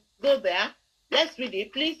let's go there. Let's read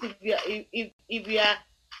it. Please, if you are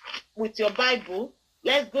with your Bible,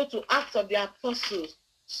 let's go to Acts of the Apostles,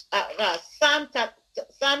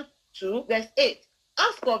 Psalm 2 verse 8.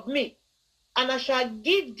 Ask of me, and I shall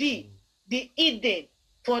give thee the Eden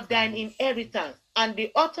for thine inheritance, and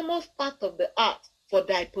the uttermost part of the earth for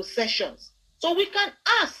thy possessions. So we can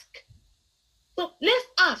ask. So let's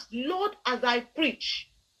ask, Lord, as I preach,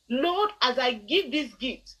 Lord, as I give this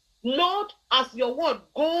gift, Lord, as your word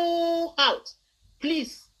go out,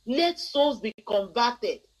 please let souls be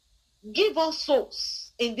converted. Give us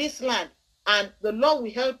souls in this land, and the Lord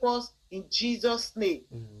will help us in Jesus' name.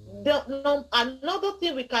 Another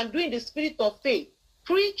thing we can do in the spirit of faith,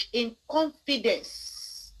 preach in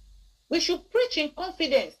confidence. We should preach in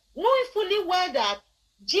confidence, knowing fully well that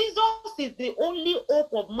Jesus is the only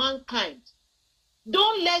hope of mankind.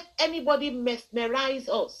 Don't let anybody mesmerize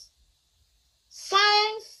us.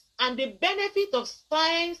 Science and the benefit of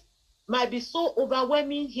science might be so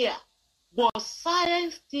overwhelming here, but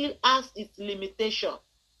science still has its limitation.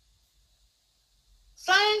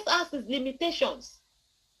 Science has its limitations.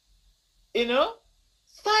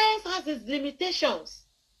 Science has its limitations.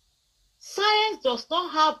 Science does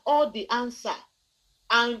not have all the answer.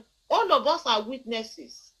 And all of us are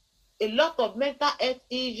witnesses. A lot of mental health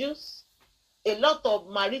issues, a lot of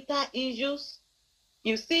marital issues.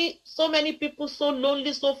 You see so many people so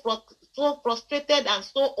lonely, so frustrated and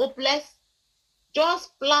so hopeless,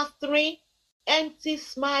 just plastering empty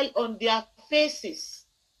smile on their faces,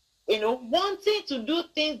 wanting to do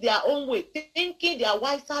things their own way, thinking they are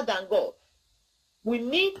wiser than God. We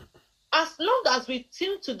need, as long as we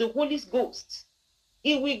tune to the Holy Ghost,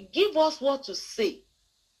 He will give us what to say.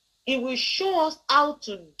 He will show us how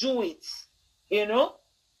to do it.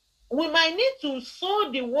 We might need to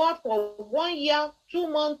sow the word for 1 year, 2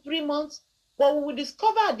 months, 3 months, but we will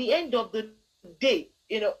discover at the end of the day.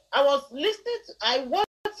 I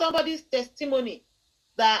watched somebody's testimony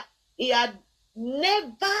that he had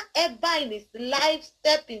never ever in his life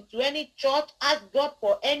stepped into any church, asked God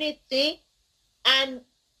for anything, and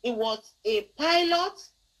he was a pilot,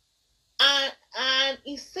 and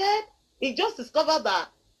he said he just discovered that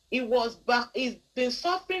he's been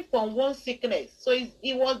suffering from one sickness. So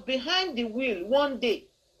he was behind the wheel one day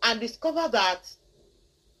and discovered that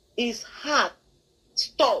his heart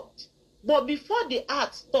stopped. But before the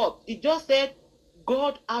heart stopped, he just said,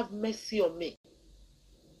 God, have mercy on me.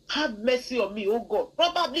 Have mercy on me, oh God.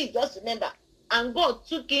 Probably he just remember. And God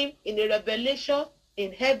took him in a revelation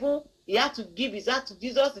in heaven. He had to give his heart to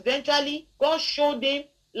Jesus. Eventually, God showed him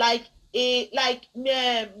like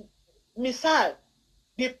missile.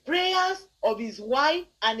 The prayers of his wife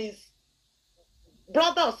and his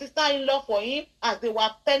brother or sister-in-law for him as they were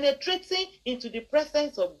penetrating into the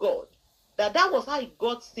presence of God. That was how he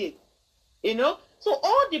got saved. So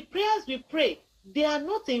all the prayers we pray, they are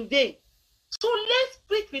not in vain. So let's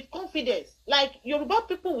preach with confidence. Like Yoruba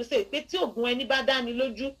people will say, God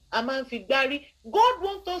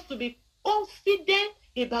wants us to be confident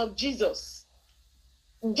about Jesus.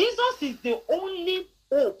 Jesus is the only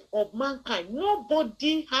hope of mankind.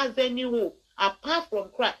 Nobody has any hope apart from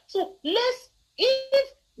Christ. So if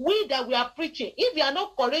we that we are preaching, if we are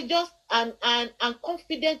not courageous and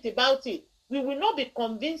confident about it, we will not be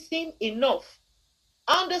convincing enough.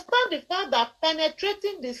 I understand the fact that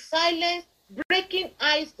penetrating the silence, breaking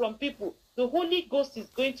eyes from people, the Holy Ghost is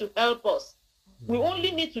going to help us. We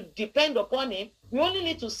only need to depend upon Him. We only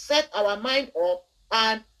need to set our mind up,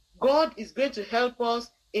 and God is going to help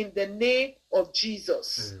us in the name of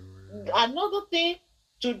Jesus. Amen. Another thing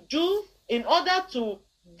to do in order to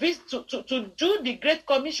do the Great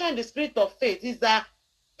Commission in the spirit of faith is that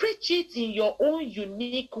preach it in your own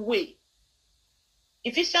unique way.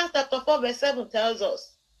 Ephesians chapter 4 verse 7 tells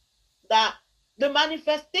us that the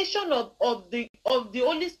manifestation of the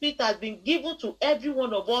Holy Spirit has been given to every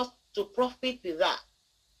one of us to profit with that.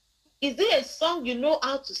 Is there a song you know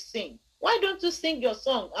how to sing? Why don't you sing your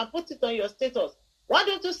song and put it on your status? Why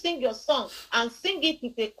don't you sing your song and sing it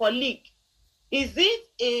with a colleague? Is it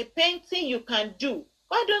a painting you can do?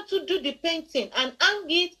 Why don't you do the painting and hang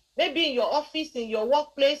it maybe in your office, in your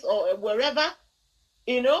workplace, or wherever?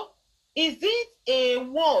 You know, is it a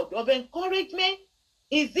word of encouragement?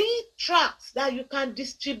 Is it tracts that you can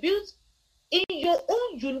distribute in your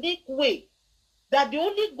own unique way that the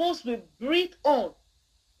Holy Ghost will breathe on?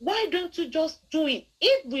 Why don't you just do it?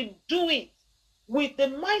 If we do it with the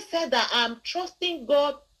mindset that I'm trusting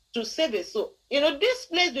God to save a soul. You know, this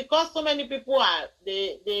place, because so many people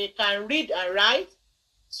they can read and write,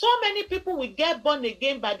 so many people will get born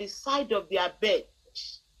again by the side of their bed,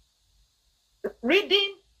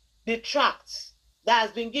 reading the tracts that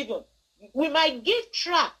has been given. We might give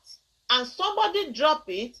tracts and somebody drop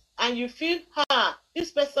it and you feel,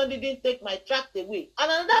 this person didn't take my tract away. And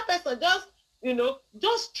another person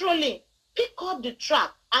just strolling, pick up the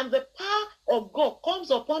tract, and the power of God comes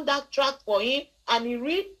upon that tract for him, and he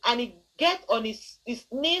read and he get on his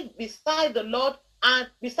knees beside the Lord and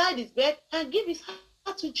beside his bed and give his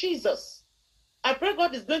heart to Jesus. I pray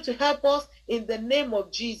God is going to help us in the name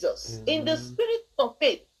of Jesus. Mm-hmm. In the spirit of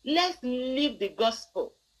faith, let's live the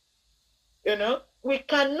gospel. You know, we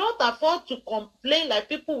cannot afford to complain like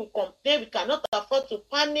people will complain. We cannot afford to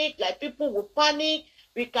panic like people will panic.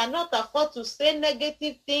 We cannot afford to say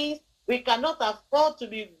negative things. We cannot afford to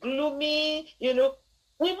be gloomy. You know,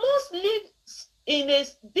 we must live in a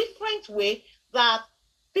different way that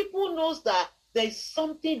people knows that there is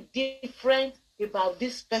something different about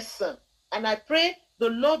this person. And I pray the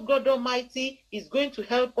Lord God Almighty is going to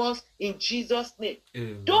help us in Jesus' name.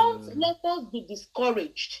 Amen. Don't let us be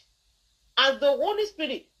discouraged. As the Holy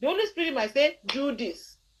Spirit might say, do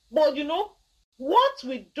this. But you know, what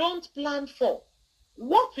we don't plan for,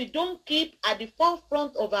 what we don't keep at the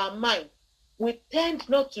forefront of our mind, we tend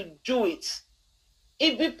not to do it.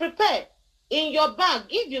 If you prepare in your bag,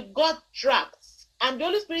 if you got tracts, and the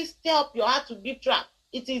Holy Spirit stir up your heart to give tract,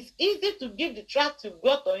 it is easy to give the tract you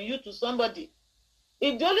got on you to somebody.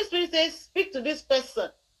 If the Holy Spirit says, speak to this person,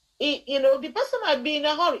 the person might be in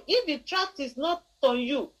a hurry. If the tract is not on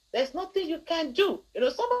you, there's nothing you can do. You know,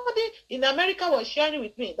 somebody in America was sharing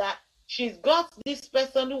with me that she's got this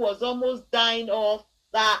person who was almost dying off,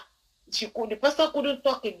 that the person couldn't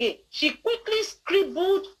talk again. She quickly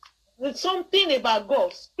scribbled something about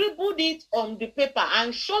God, scribbled it on the paper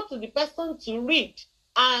and showed to the person to read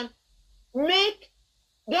and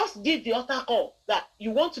just give the altar call that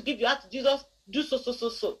you want to give your heart to Jesus, do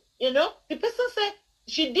so. You know, the person said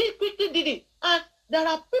she quickly did it. And there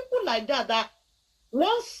are people like that 1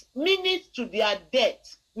 minute to their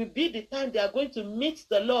death will be the time they are going to meet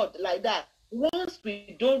the Lord like that, once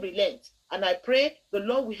we don't relent. And I pray the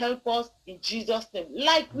Lord will help us in Jesus' name.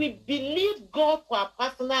 Like we believe God for our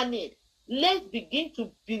personal need, let's begin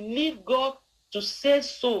to believe God to save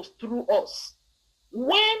souls through us.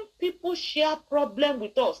 When people share problem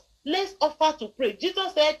with us, let's offer to pray.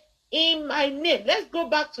 Jesus said, in my name. Let's go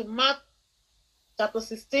back to Mark chapter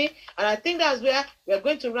 16, and I think that's where we're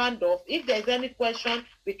going to round off. If there's any question,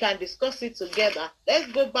 we can discuss it together. Let's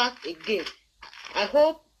go back again. I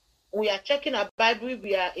hope we are checking our Bible.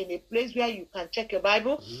 We are in a place where you can check your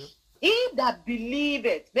Bible. Mm-hmm. He that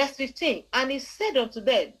believeth, verse 15, and he said unto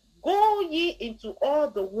them, go ye into all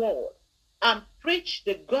the world and preach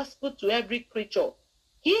the gospel to every creature.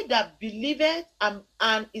 He that believeth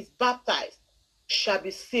and is baptized shall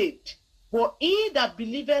be saved, but he that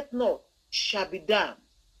believeth not shall be damned.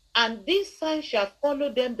 And this sign shall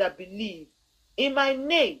follow them that believe. In my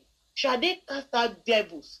name shall they cast out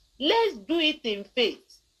devils. Let's do it in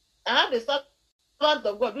faith. I have a servant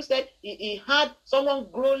of God who said he had someone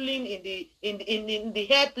growling in the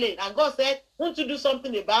airplane, and God said, won't you do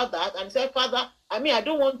something about that? And he said, Father, I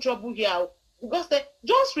don't want trouble here. God said,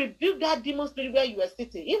 just rebuke that demon spirit where you were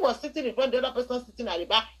sitting. He was sitting in front of the other person sitting at the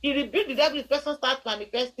back. He rebuked the devil, the person started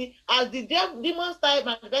manifesting. As the demon started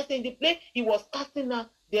manifesting in the plane, he was casting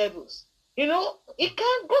out devils. You know,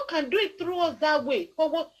 God can do it through us that way.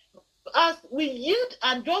 As we yield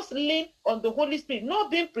and just lean on the Holy Spirit,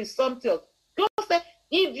 not being presumptuous. God said,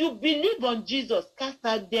 if you believe on Jesus, cast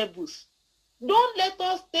out devils. Don't let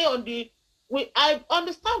us stay on I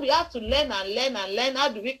understand we have to learn. How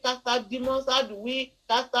do we cast out demons? How do we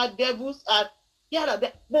cast out devils?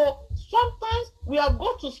 But sometimes we are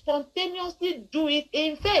going to spontaneously do it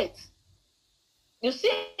in faith. You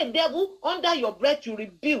see a devil under your breath, you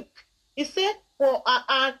rebuke. He said,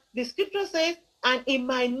 and the scripture says, and in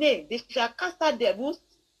my name they shall cast out devils,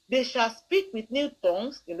 they shall speak with new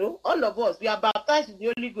tongues. You know, all of us, we are baptized in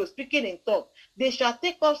the Holy Ghost, speaking in tongues. They shall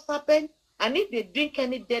take up serpents, and if they drink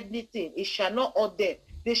any deadly thing, it shall not hurt them.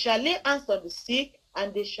 They shall lay hands on the sick,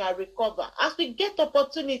 and they shall recover. As we get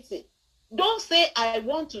opportunity, don't say, I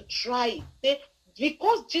want to try it. Say,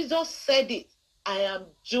 because Jesus said it, I am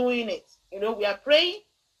doing it. We are praying,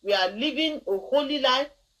 we are living a holy life,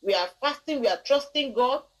 we are fasting, we are trusting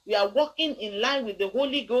God, we are walking in line with the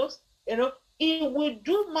Holy Ghost. He will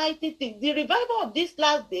do mighty things. The revival of these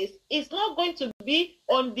last days is not going to be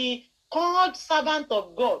on the called servant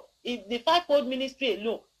of God, in the fivefold ministry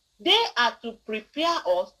alone. They are to prepare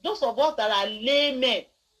us, those of us that are laymen,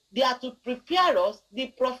 they are to prepare us,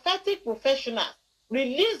 the prophetic professionals,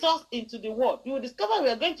 release us into the world. You will discover we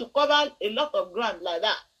are going to cover a lot of ground like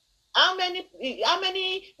that. How many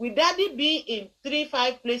will Daddy be in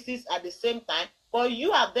 3-5 places at the same time? But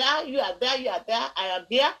you are there, you are there, you are there, I am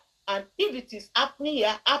here. And if it is happening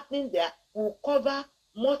here, happening there, we'll cover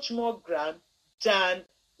much more ground than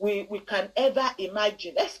we can ever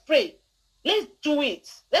imagine. Let's pray. Let's do it.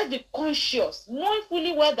 Let's be conscious, knowing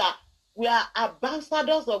fully whether we are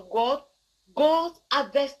ambassadors of God, God's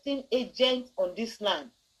harvesting agents on this land.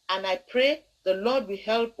 And I pray the Lord will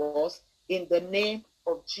help us in the name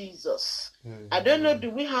of Jesus. I don't know, do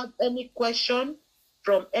we have any question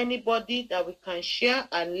from anybody that we can share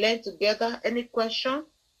and learn together? Any question?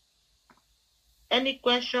 Any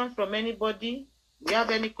question from anybody? If you have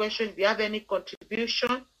any question, if you have any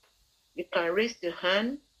contribution, you can raise your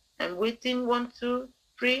hand. I'm waiting. 1, 2,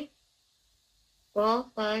 3, 4,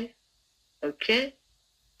 5. Okay.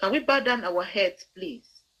 Can we bow down our heads, please?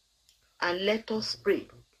 And let us pray.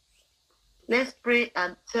 Let's pray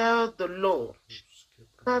and tell the Lord,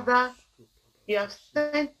 Father, you have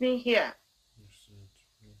sent me here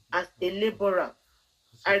as a laborer.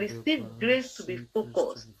 I receive grace to be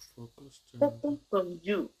focused on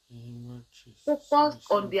you, focused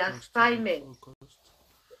on the assignment.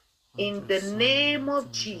 In the name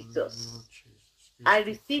of Jesus, I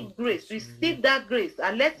receive grace. Receive that grace,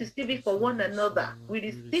 and let's receive it for one another. We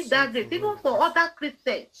receive that grace, even for other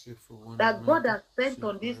Christians that God has sent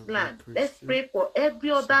on this land. Let's pray for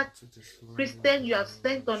every other Christian you have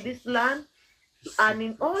sent on this land, and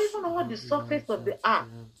in even all the surface of the earth,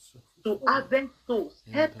 to harvest souls.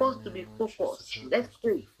 Help us to be focused. Let's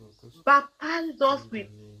pray. Baptize us with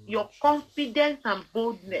your confidence and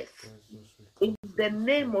boldness. In the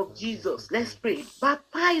name of Jesus, let's pray.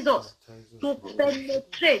 Baptize us to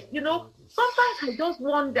penetrate. Sometimes I just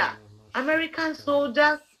wonder, American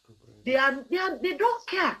soldiers, they don't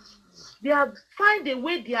care. They have find a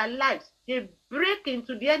way their lives. They break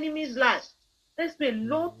into the enemy's life. Let's pray,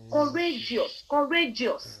 Lord, courageous,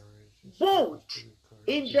 bold.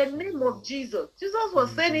 In the name of Jesus. Jesus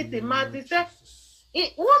was saying it in Matthew. He said,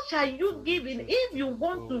 what shall you give in? If you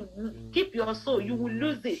want to keep your soul, you will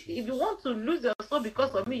lose it. If you want to lose your soul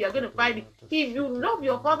because of me, you're going to find it. If you love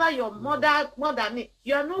your father, your mother more than me,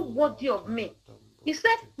 you are not worthy of me. He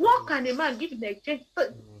said, what can a man give in exchange?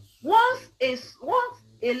 Once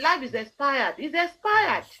a life is expired, it's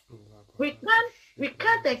expired. We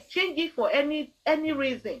can't exchange it for any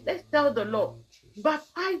reason. Let's tell the Lord,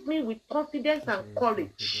 baptize me with confidence and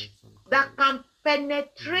courage that can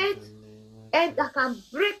penetrate and that can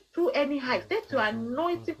break through any height. Let your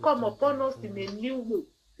anointing come upon us in a new way.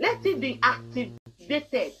 Let it be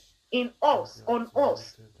activated in us, on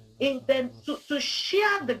us, to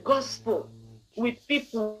share the gospel with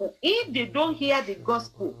people. If they don't hear the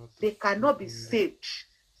gospel, they cannot be saved.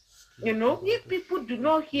 If people do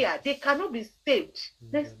not hear, they cannot be saved.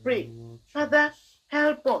 Let's pray. Father,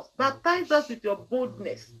 help us. Baptize us with your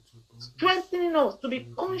boldness, strengthening us to be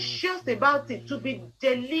conscious about it, to be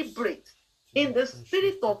deliberate in the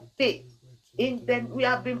spirit of faith. We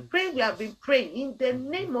have been praying in the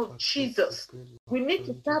name of Jesus. We need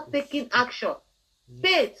to start taking action.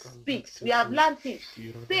 Faith speaks. We have learned it.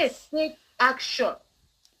 Faith takes action.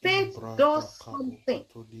 Faith does something.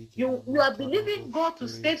 You are believing God to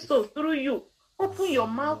save souls through you. Open your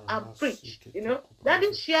mouth and preach.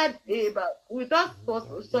 Daddy shared with us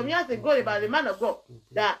some years ago about the man of God,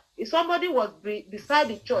 that if somebody was beside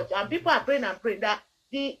the church and people are praying, that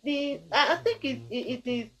I think it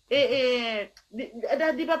is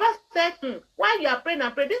that the Baba said, while you are praying,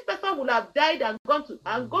 this person will have died and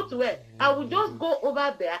go to where? I will just go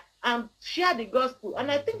over there and share the gospel. And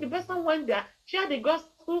I think the person went there, shared the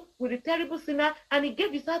gospel with the terrible sinner, and he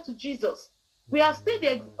gave his heart to Jesus. We have seen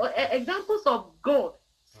the examples of God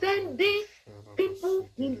sending people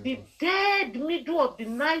in the dead middle of the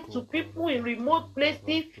night to people in remote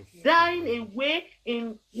places, dying away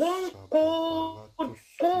in one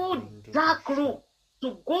cold, dark room,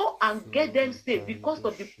 to go and get them saved because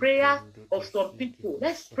of the prayers of some people.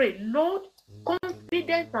 Let's pray. Lord,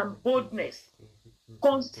 confidence and boldness,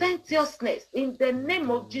 conscientiousness in the name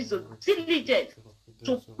of Jesus, diligence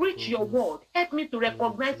to preach your word. Help me to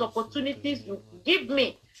recognize opportunities you give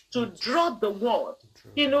me to drop the word.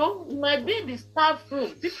 You know, you might be in the staff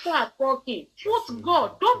room, people are talking. Put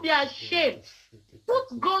God, don't be ashamed.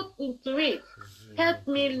 Put God into it. Help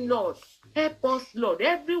me, Lord. Help us, Lord.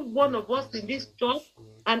 Every one of us in this church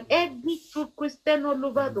and every true Christian all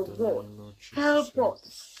over the world. Help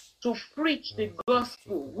us to preach the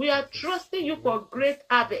gospel. We are trusting you for great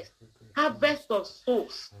harvest of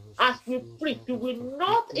souls. As we preach, we will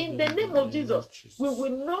not, in the name of Jesus, we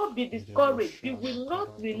will not be discouraged. We will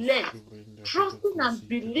not relent, trusting and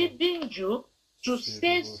believing you to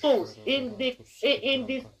save souls in the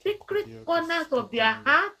secret corners of their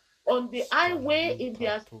heart, on the highway, in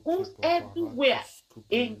their schools, everywhere,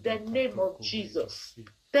 in the name of Jesus.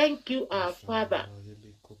 Thank you, our Father.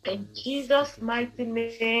 In Jesus' mighty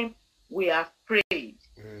name, we have prayed.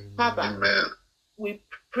 Father, Amen. we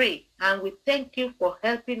pray and we thank you for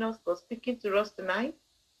helping us, for speaking to us tonight.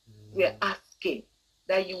 We are asking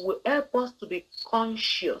that you will help us to be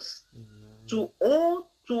conscious, to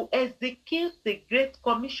execute the Great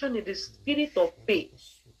Commission in the spirit of faith,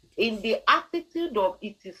 in the attitude of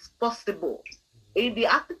it is possible, in the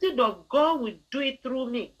attitude of God will do it through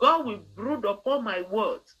me. God will brood upon my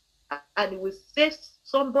words and He will save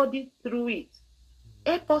somebody through it.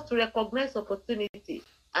 Help us to recognize opportunity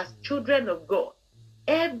as children of God.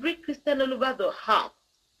 Every Christian all over the heart,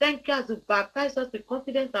 thank you as you baptize us with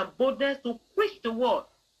confidence and boldness to preach the word,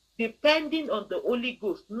 depending on the Holy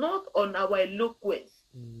Ghost, not on our eloquence.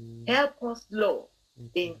 Help us, Lord,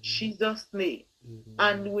 in Jesus' name.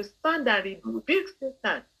 And we stand and rebuke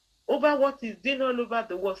Satan over what is doing all over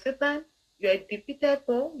the world. Satan, you are a defeated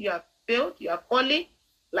foe, you have failed, you are falling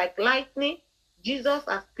like lightning. Jesus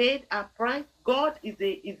has paid a price. God is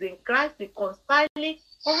in Christ, reconciling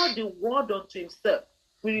all the world unto Himself.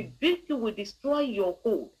 We rebuke you, we destroy your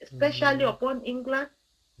hold, especially upon England,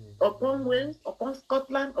 upon Wales, upon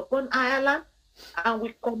Scotland, upon Ireland, and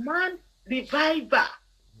we command revival,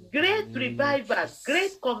 great revival,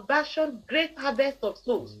 great conversion, great harvest of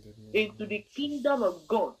souls into the kingdom of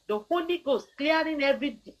God. The Holy Ghost clearing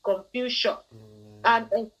every confusion and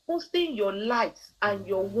exposing your lives and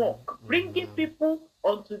your work, bringing people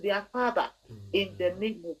unto their Father in the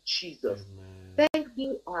name of Jesus. Thank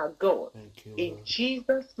you, our God. In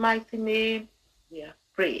Jesus' mighty name, we have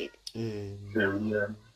prayed. Amen.